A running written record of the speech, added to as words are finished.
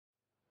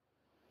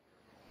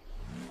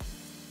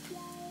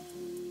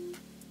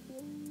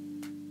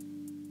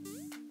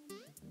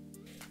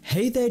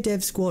Hey there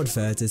Dev Squad,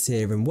 Virtus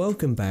here and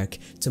welcome back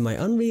to my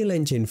Unreal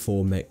Engine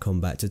 4 Mech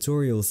Combat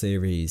tutorial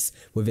series.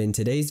 Within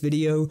today's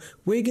video,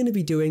 we're going to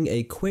be doing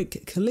a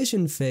quick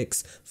collision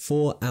fix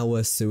for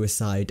our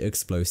suicide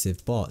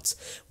explosive bot.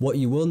 What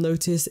you will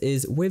notice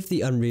is with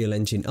the Unreal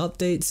Engine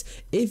updates,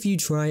 if you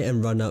try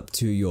and run up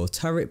to your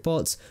turret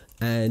bot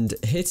and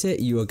hit it,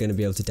 you are going to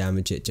be able to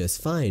damage it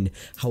just fine.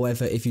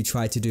 However, if you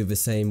try to do the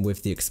same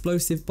with the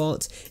explosive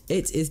bot,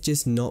 it is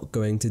just not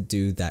going to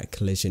do that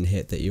collision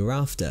hit that you're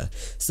after.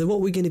 So what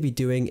we're going to be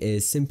doing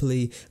is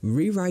simply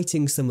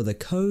rewriting some of the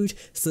code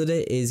so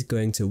that it is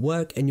going to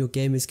work and your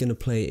game is going to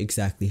play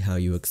exactly how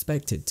you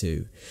expect it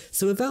to.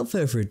 So without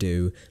further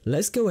ado,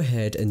 let's go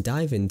ahead and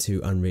dive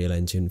into Unreal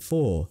Engine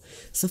 4.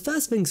 So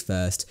first things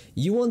first,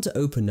 you want to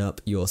open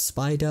up your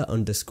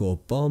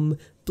spider_bomb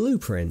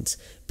blueprint,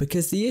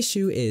 because the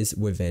issue is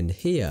within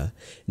here.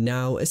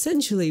 Now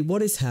essentially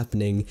what is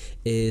happening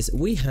is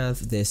we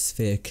have this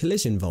sphere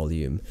collision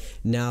volume.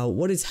 Now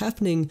what is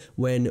happening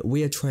when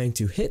we are trying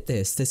to hit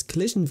this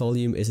collision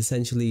volume is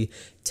essentially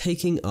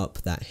taking up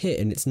that hit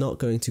and it's not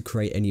going to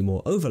create any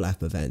more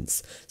overlap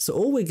events. So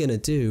all we're going to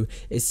do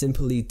is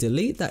simply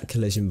delete that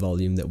collision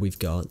volume that we've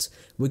got.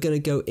 We're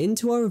going to go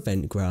into our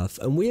event graph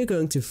and we are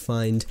going to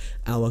find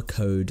our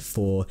code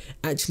for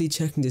actually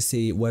checking to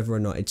see whether or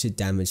not it should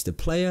damage the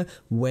player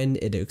when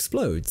it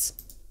explodes.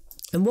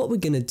 And what we're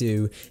going to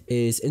do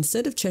is,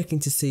 instead of checking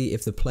to see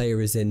if the player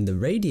is in the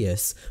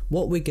radius,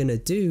 what we're going to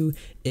do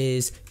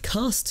is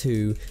cast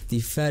to the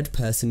third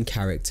person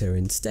character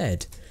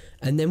instead.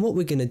 And then what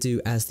we're going to do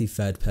as the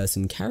third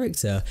person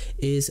character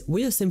is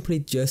we are simply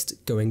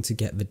just going to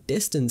get the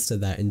distance to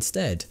that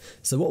instead.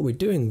 So what we're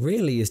doing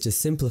really is just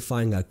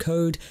simplifying our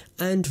code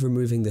and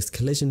removing this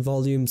collision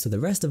volume, so the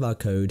rest of our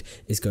code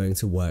is going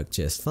to work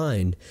just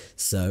fine.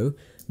 So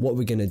what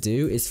we're going to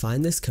do is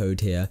find this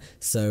code here.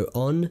 So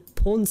on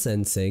pawn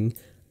sensing,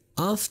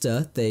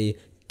 after they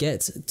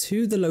get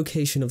to the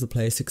location of the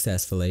player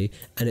successfully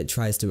and it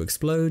tries to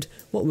explode,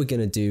 what we're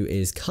going to do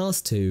is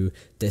cast to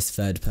this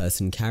third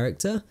person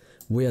character.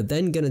 We are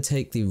then going to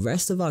take the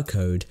rest of our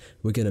code,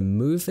 we're going to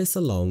move this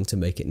along to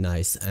make it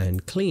nice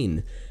and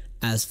clean.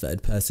 As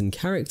third person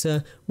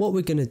character, what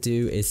we're going to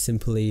do is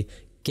simply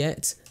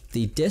get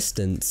the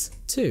distance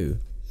to,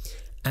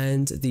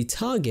 and the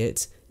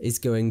target is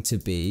going to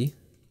be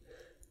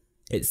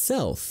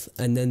itself,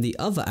 and then the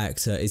other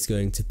actor is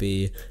going to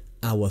be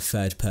our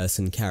third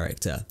person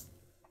character.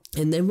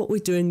 And then what we're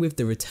doing with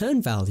the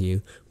return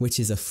value, which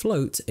is a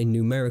float, a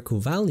numerical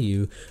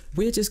value,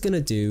 we're just going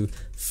to do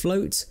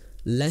float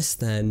less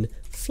than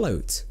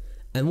float.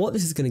 And what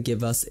this is going to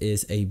give us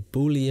is a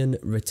Boolean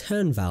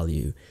return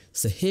value.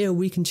 So here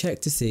we can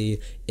check to see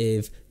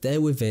if they're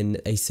within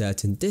a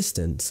certain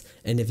distance,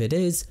 and if it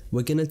is,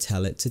 we're going to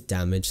tell it to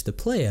damage the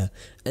player.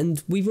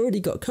 And we've already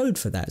got code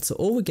for that, so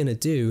all we're going to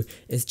do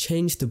is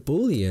change the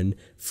Boolean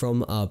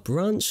from our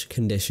branch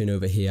condition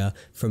over here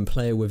from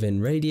player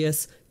within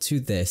radius to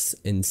this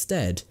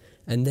instead.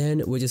 And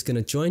then we're just going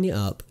to join it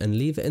up and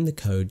leave it in the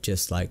code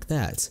just like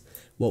that.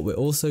 What we're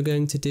also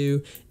going to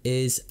do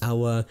is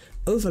our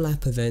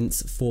overlap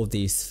events for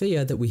the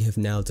sphere that we have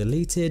now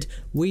deleted,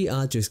 we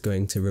are just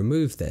going to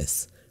remove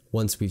this.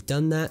 Once we've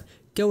done that,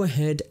 go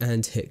ahead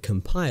and hit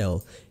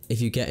compile.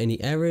 If you get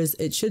any errors,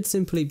 it should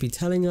simply be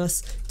telling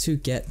us to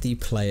get the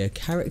player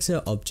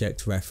character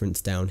object reference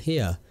down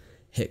here.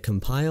 Hit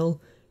compile,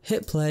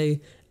 hit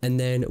play, and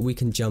then we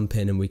can jump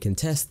in and we can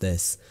test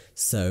this.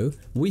 So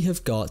we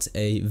have got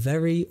a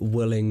very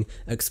willing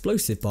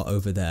explosive bot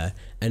over there,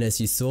 and as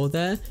you saw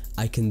there,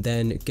 I can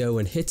then go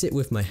and hit it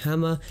with my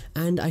hammer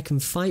and I can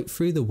fight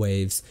through the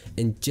waves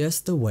in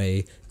just the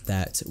way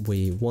that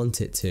we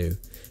want it to.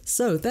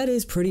 So that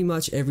is pretty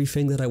much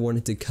everything that I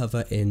wanted to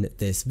cover in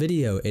this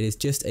video. It is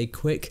just a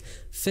quick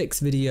fix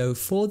video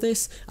for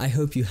this. I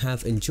hope you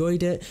have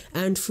enjoyed it,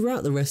 and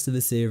throughout the rest of the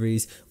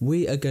series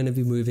we are going to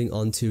be moving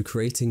on to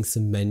creating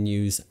some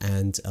menus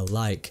and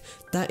alike.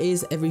 That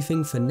is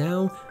everything for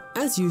now.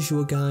 As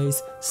usual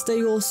guys,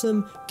 stay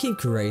awesome, keep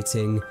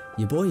creating,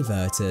 your boy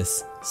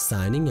Virtus,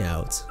 signing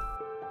out.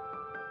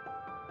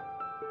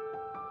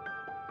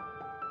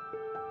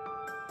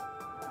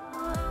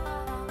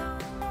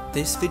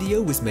 This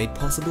video was made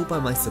possible by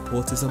my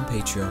supporters on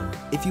Patreon.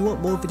 If you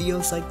want more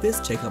videos like this,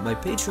 check out my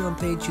Patreon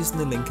page using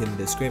the link in the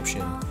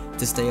description.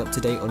 To stay up to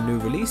date on new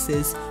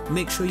releases,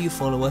 make sure you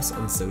follow us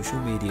on social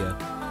media.